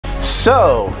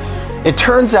So, it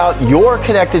turns out your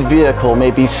connected vehicle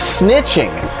may be snitching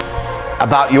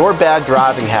about your bad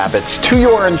driving habits to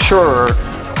your insurer,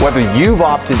 whether you've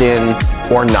opted in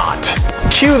or not.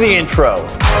 Cue the intro.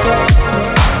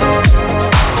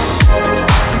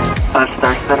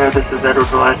 OnStar Center, this is Edward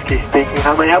Velasquez speaking.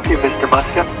 How may I help you, Mr.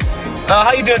 Muska?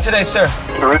 How you doing today, sir?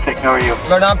 Terrific, how are you?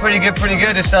 Right on, pretty good.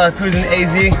 Just cruising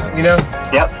AZ, you know?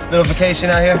 Yep. Little vacation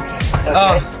out here.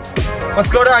 Okay. What's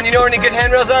going on? You know where any good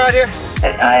handrails are out here?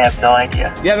 I have no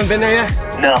idea. You haven't been there yet?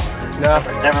 No. No?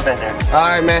 Never been there.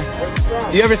 Alright, man.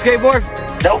 You ever skateboard?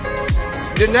 Nope.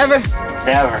 You never?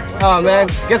 Never. Oh, man.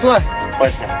 Guess what?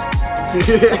 What's that?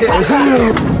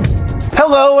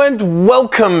 Hello and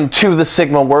welcome to the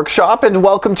Sigma Workshop, and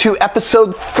welcome to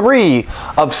episode 3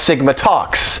 of Sigma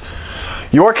Talks.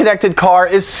 Your connected car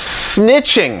is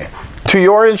snitching to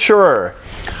your insurer.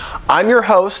 I'm your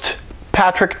host,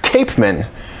 Patrick Tapeman,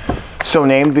 so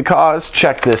named because,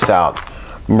 check this out,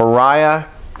 Mariah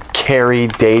Carey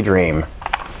Daydream.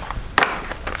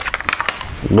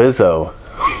 Lizzo,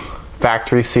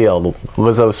 factory sealed,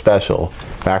 Lizzo special,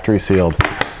 factory sealed.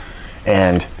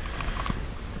 And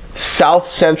South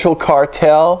Central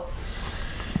Cartel,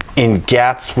 in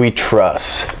Gats We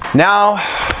Trust. Now,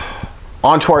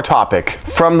 on to our topic.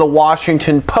 From the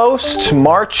Washington Post,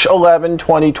 March 11,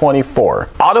 2024.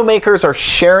 Automakers are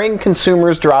sharing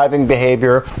consumers' driving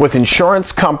behavior with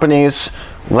insurance companies.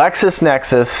 Lexus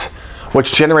Nexus,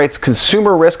 which generates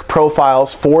consumer risk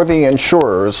profiles for the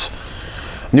insurers,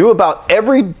 knew about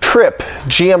every trip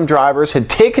GM drivers had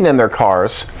taken in their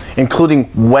cars,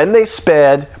 including when they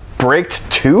sped, braked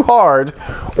too hard,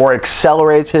 or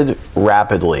accelerated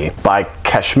rapidly. By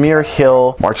Kashmir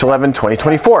Hill, March 11,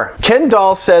 2024. Ken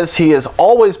Dahl says he has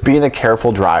always been a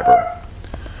careful driver.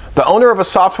 The owner of a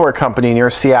software company near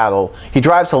Seattle, he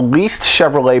drives a leased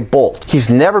Chevrolet Bolt. He's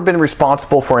never been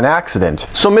responsible for an accident.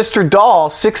 So Mr. Dahl,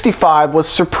 65, was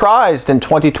surprised in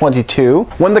 2022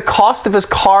 when the cost of his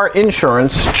car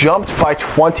insurance jumped by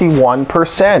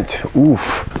 21%.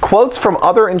 Oof. Quotes from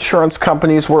other insurance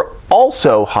companies were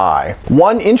also high.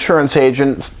 One insurance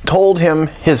agent told him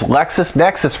his Lexus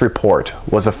Nexus report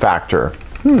was a factor.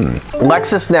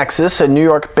 Lexus Nexus, a New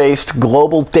York-based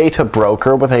global data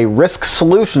broker with a risk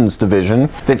solutions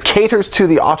division that caters to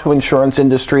the auto insurance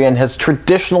industry and has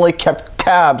traditionally kept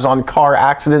tabs on car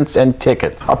accidents and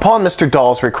tickets. Upon Mr.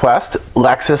 Dahl's request,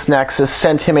 Lexus Nexus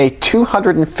sent him a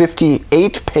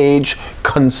 258-page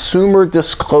consumer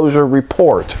disclosure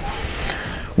report,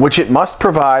 which it must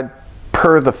provide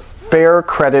per the Fair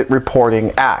Credit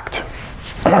Reporting Act.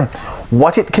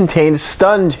 What it contained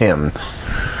stunned him.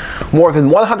 More than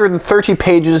 130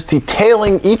 pages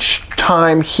detailing each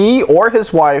time he or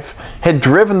his wife had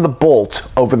driven the Bolt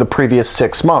over the previous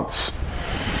 6 months.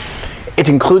 It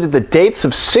included the dates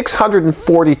of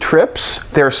 640 trips,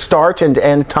 their start and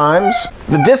end times,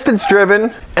 the distance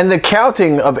driven, and the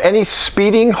counting of any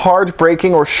speeding, hard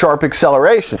braking, or sharp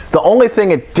acceleration. The only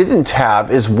thing it didn't have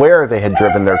is where they had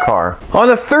driven their car. On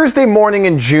a Thursday morning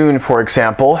in June, for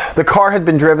example, the car had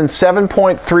been driven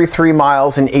 7.33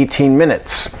 miles in 18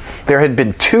 minutes. There had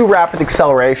been 2 rapid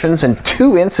accelerations and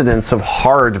 2 incidents of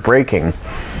hard braking.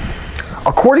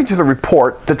 According to the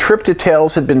report, the trip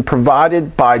details had been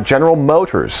provided by General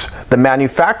Motors, the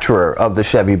manufacturer of the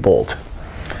Chevy Bolt.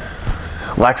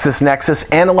 Lexus Nexus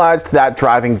analyzed that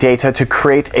driving data to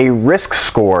create a risk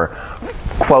score,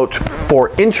 quote, for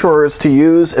insurers to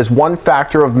use as one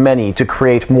factor of many to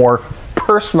create more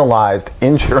personalized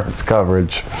insurance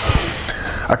coverage.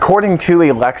 According to a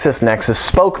Lexus Nexus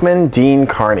spokesman, Dean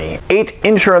Carney, 8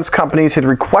 insurance companies had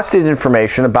requested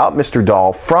information about Mr.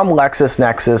 Dahl from Lexus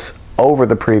Nexus over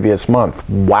the previous month.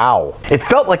 Wow. It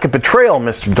felt like a betrayal,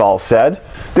 Mr. Dahl said.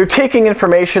 They're taking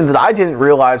information that I didn't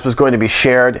realize was going to be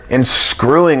shared and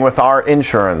screwing with our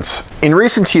insurance. In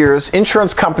recent years,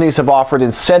 insurance companies have offered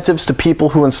incentives to people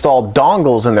who install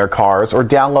dongles in their cars or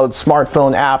download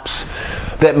smartphone apps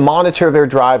that monitor their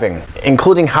driving,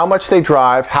 including how much they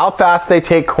drive, how fast they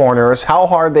take corners, how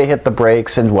hard they hit the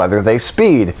brakes, and whether they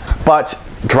speed. But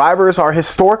drivers are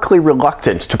historically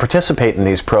reluctant to participate in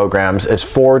these programs, as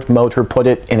Ford Motor put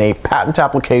it in a patent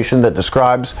application that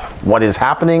describes what is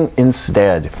happening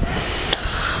instead.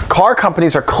 Car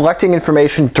companies are collecting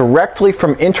information directly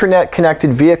from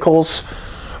internet-connected vehicles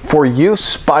for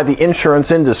use by the insurance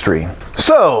industry.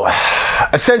 So,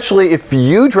 essentially, if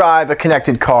you drive a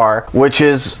connected car, which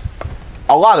is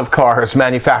a lot of cars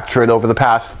manufactured over the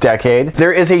past decade,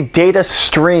 there is a data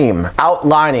stream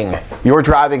outlining your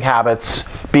driving habits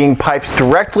being piped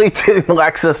directly to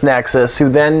Lexus Nexus, who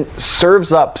then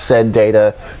serves up said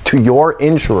data to your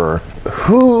insurer,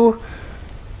 who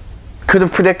could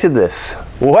have predicted this?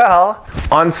 Well,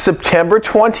 on September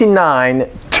 29,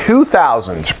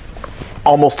 2000,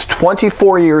 almost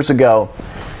 24 years ago,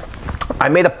 I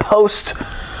made a post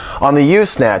on the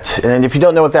Usenet, and if you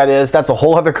don't know what that is, that's a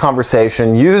whole other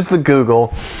conversation. Use the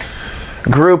Google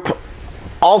group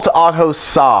Alt Auto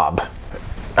Sob.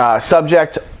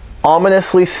 Subject,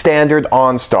 ominously standard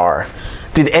OnStar.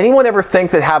 Did anyone ever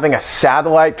think that having a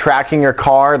satellite tracking your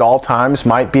car at all times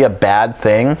might be a bad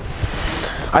thing?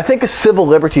 I think a civil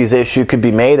liberties issue could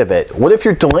be made of it. What if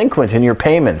you're delinquent in your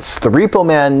payments? The repo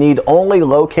man need only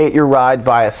locate your ride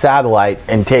via satellite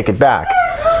and take it back.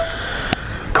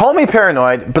 Call me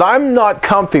paranoid, but I'm not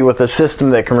comfy with a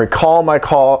system that can recall my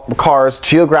car's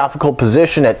geographical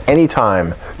position at any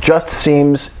time. Just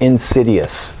seems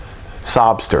insidious.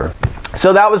 Sobster.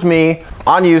 So that was me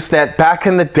on Usenet back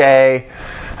in the day.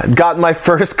 I'd gotten my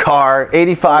first car,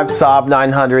 85 Saab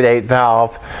 900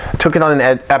 8-valve. Took it on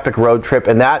an epic road trip,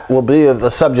 and that will be the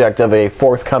subject of a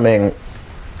forthcoming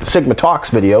Sigma Talks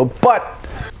video. But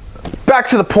back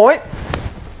to the point.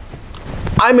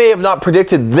 I may have not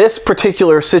predicted this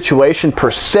particular situation per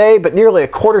se, but nearly a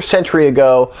quarter century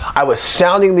ago, I was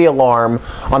sounding the alarm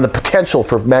on the potential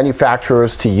for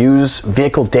manufacturers to use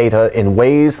vehicle data in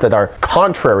ways that are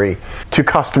contrary to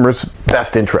customers'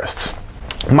 best interests.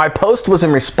 My post was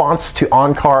in response to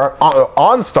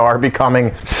OnStar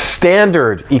becoming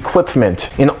standard equipment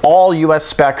in all US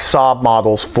spec Saab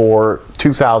models for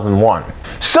 2001.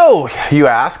 So, you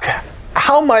ask,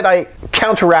 how might I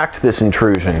counteract this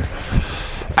intrusion?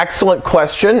 Excellent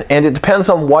question, and it depends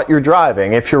on what you're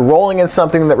driving. If you're rolling in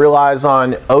something that relies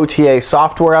on OTA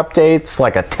software updates,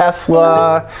 like a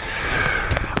Tesla,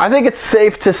 I think it's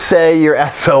safe to say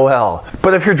you're SOL.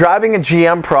 But if you're driving a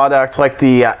GM product like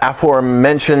the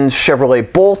aforementioned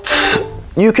Chevrolet Bolt,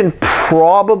 you can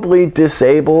probably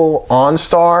disable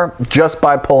OnStar just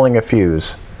by pulling a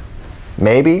fuse.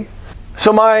 Maybe.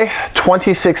 So my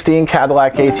 2016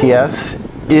 Cadillac ATS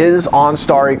is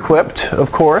OnStar equipped,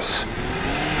 of course.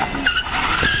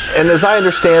 And as I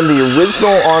understand, the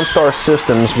original OnStar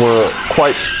systems were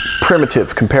quite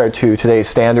primitive compared to today's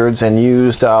standards and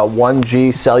used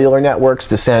 1G cellular networks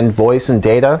to send voice and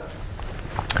data.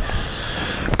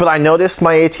 But I noticed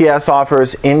my ATS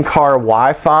offers in-car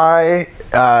Wi-Fi,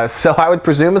 so I would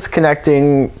presume it's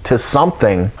connecting to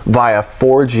something via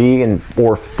 4G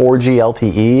or 4G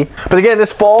LTE. But again,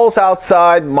 this falls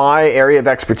outside my area of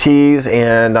expertise,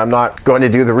 and I'm not going to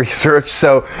do the research.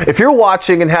 So if you're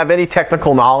watching and have any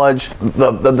technical knowledge,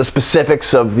 the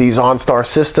specifics of these OnStar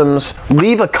systems,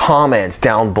 leave a comment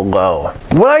down below.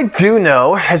 What I do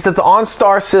know is that the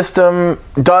OnStar system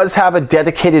does have a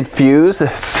dedicated fuse.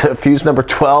 It's fuse number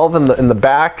 12 in the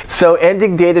back. So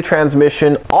ending data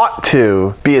transmission ought to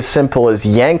be as simple as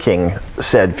yanking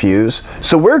said fuse.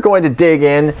 So we're going to dig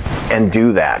in and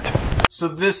do that. So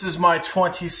this is my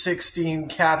 2016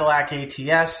 Cadillac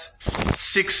ATS,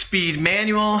 6-speed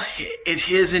manual. It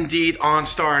is indeed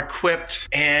OnStar equipped,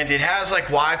 and it has like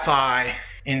Wi-Fi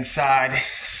inside.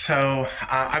 So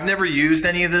I've never used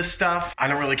any of this stuff. I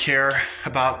don't really care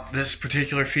about this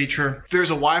particular feature. If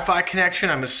there's a Wi-Fi connection,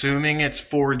 I'm assuming it's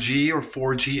 4G or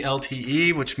 4G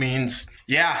LTE, which means,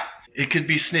 yeah, it could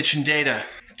be snitching data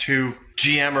to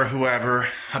GM or whoever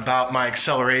about my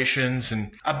accelerations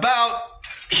and about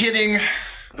hitting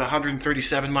the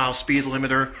 137 mile speed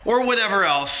limiter or whatever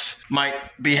else might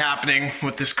be happening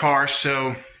with this car.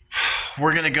 So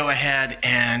we're gonna go ahead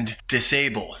and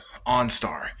disable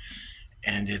OnStar,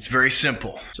 and it's very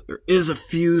simple. So there is a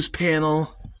fuse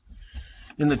panel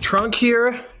in the trunk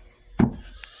here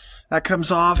that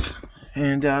comes off,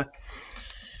 and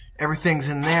everything's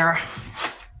in there.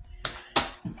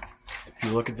 If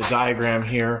you look at the diagram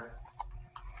here,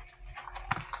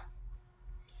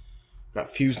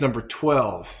 got fuse number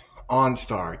 12,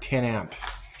 OnStar, 10 amp.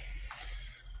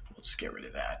 We'll just get rid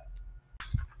of that.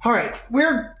 All right,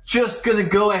 we're just gonna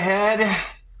go ahead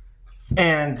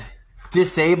and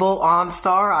disable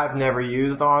OnStar. I've never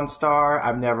used OnStar.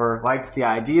 I've never liked the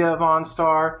idea of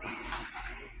OnStar.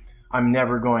 I'm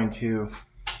never going to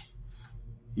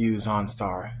use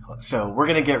OnStar. So we're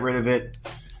gonna get rid of it.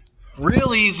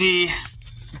 Real easy.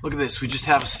 Look at this. We just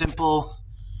have a simple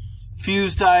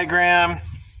fuse diagram.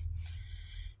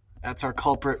 That's our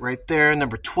culprit right there,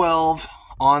 number 12,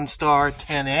 OnStar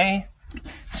 10A.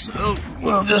 So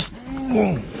we'll just...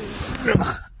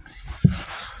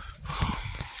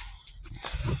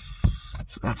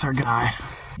 So that's our guy.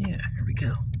 Yeah, here we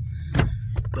go.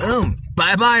 Boom.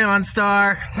 Bye-bye,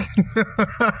 OnStar.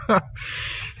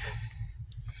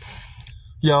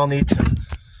 Y'all need to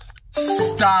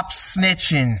stop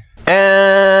snitching.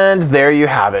 And there you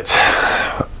have it.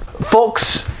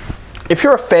 Folks, If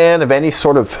you're a fan of any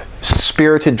sort of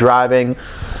spirited driving,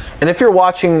 and if you're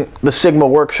watching the Sigma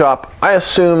Workshop, I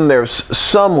assume there's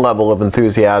some level of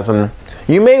enthusiasm.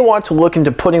 You may want to look into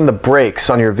putting the brakes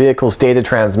on your vehicle's data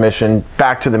transmission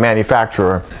back to the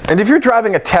manufacturer. And if you're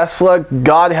driving a Tesla,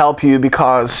 God help you,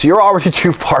 because you're already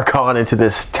too far gone into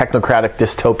this technocratic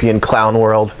dystopian clown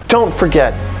world. Don't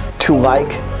forget to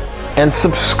like and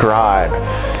subscribe.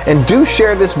 And do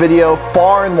share this video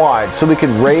far and wide so we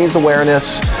can raise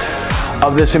awareness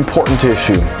of this important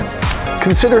issue.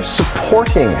 Consider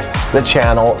supporting the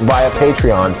channel via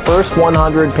Patreon. First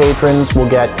 100 patrons will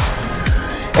get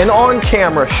an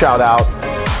on-camera shout out,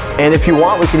 and if you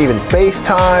want we can even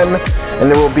FaceTime,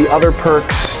 and there will be other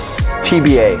perks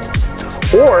TBA.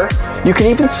 Or you can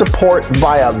even support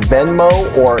via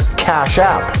Venmo or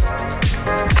CashApp.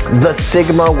 The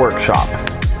Sigma Workshop.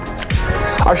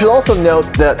 I should also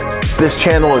note that this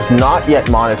channel is not yet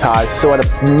monetized, so at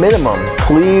a minimum,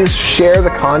 please share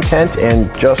the content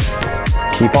and just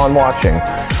keep on watching.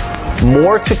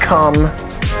 More to come,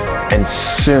 and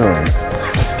soon.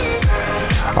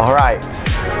 All right,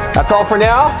 that's all for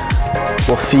now.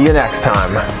 We'll see you next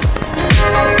time.